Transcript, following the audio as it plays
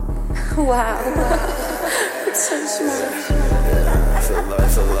Wow. It's so smart.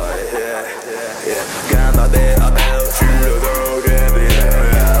 It's a lie, yeah. Got my bed, I built through the road, yeah.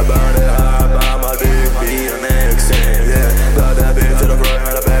 I burn it hard by my dick, be an accent, yeah. Got that bitch to the front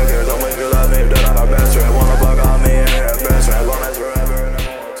and the back, there's always you love me, that I'm my best friend. Wanna fuck on me, yeah, best friend, long as forever, and I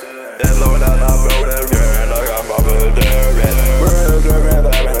want to. That's blowing out, I broke that girl, I got my brother there, yeah. We're driven,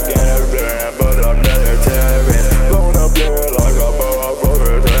 but I've been again, but I'm never tearing. Blowing up, yeah, like a boat,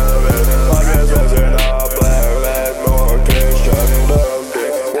 over tearing. My guess was in all black, last more kiss, shutting love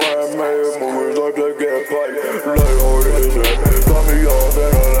dick. When I made movies, like to get piped, like hard as that. Got me off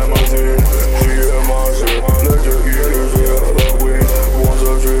and I let my see. She and my shit, let your ears, yeah, like we want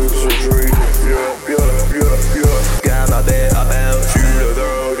some tricks to treat. Yeah. Got my bed, I bout you to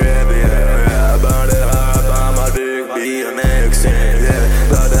throw, yeah. I burned it hard by my dick, be an accent, yeah.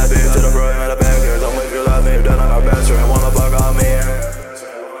 Got that bitch to the front and the back, there's always you love me, that I'm my best friend. Wanna fuck on me, yeah.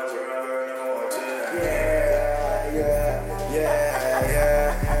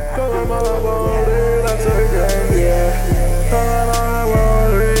 Come on, I won't relapse again, yeah. Come on, I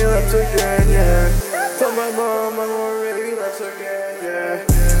won't relapse again, yeah. Tell my mom I won't relapse again, yeah.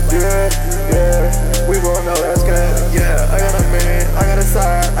 We won't know that's good, yeah. I got a man, I got a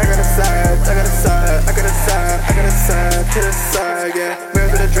side, I got a side, I got a side, I got a side, I got a side, to the side, yeah.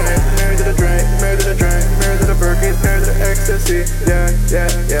 Married to the drink, married to the drink, married to the drink, married to the Birkies, married to the ecstasy, yeah.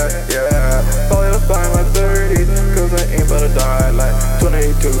 Probably to find my 30s, cause I ain't about to die like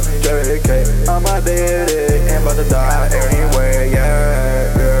 22 JK. On my daddy, ain't about to die anyway, yeah.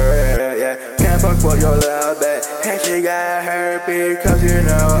 Can't fuck for your little bit, and she got hurt because you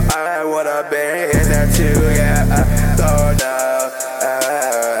know I would've been in there too, yeah. So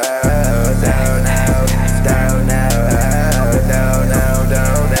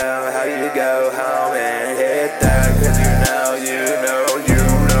now, how you go home and hit that, cause you know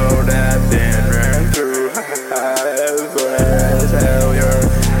that been ran through. Hell,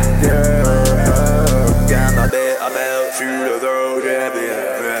 got my bed, I built through the road, yeah.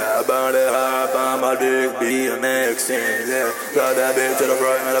 I burned it hard by my dick, be an accent, yeah. Got that bitch to the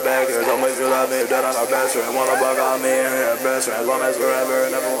front and the back, there's always you love me, that I'm my best friend. Wanna fuck on me, yeah, best friend, long as forever,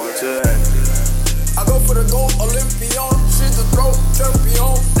 never want to. I go for the gold, Olympian, she's the throat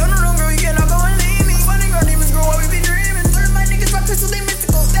champion. No, girl, you cannot go and leave me. Finding our demons, girl, while we be dreaming. Third my niggas, rock crystal, they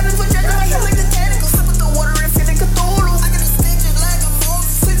mystical. Stabbing with judge on my head like the tentacles. Sip with the water and feeling Cthulhu. I got a stitch like a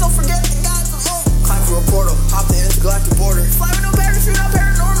Moses. Please don't forget the gods alone. Climb through a portal, hop the intergalactic border. Fly with no parachute, I'm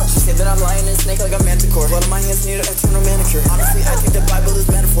paranormal. She said that I'm lying and snake like a manticore. Blood on my hands need an external manicure. Honestly, I think the Bible is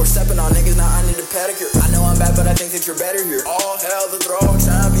metaphor. Stepping on niggas, now I need a pedicure. I know I'm bad, but I think that you're better here. All hell, the throne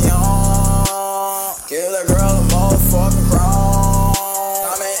champion. Give that girl a motherfucking crown.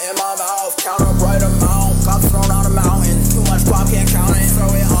 Diamond in my mouth, count up right amount. Cops thrown on a mountain, too much pop, can't count it.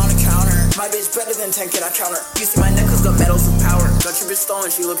 Throw it on the counter. My bitch better than 10, can I counter? You see my necklace got medals of power. Got your bitch stolen,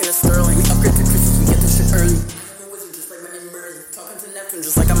 she looking at sterling. We upgrade to Christmas, we get this shit early. I'm a wizard just like my name Merlin. Talking to Neptune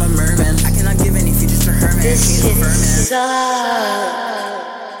just like I'm a merman. I cannot give any features to her, man. This shit sucks.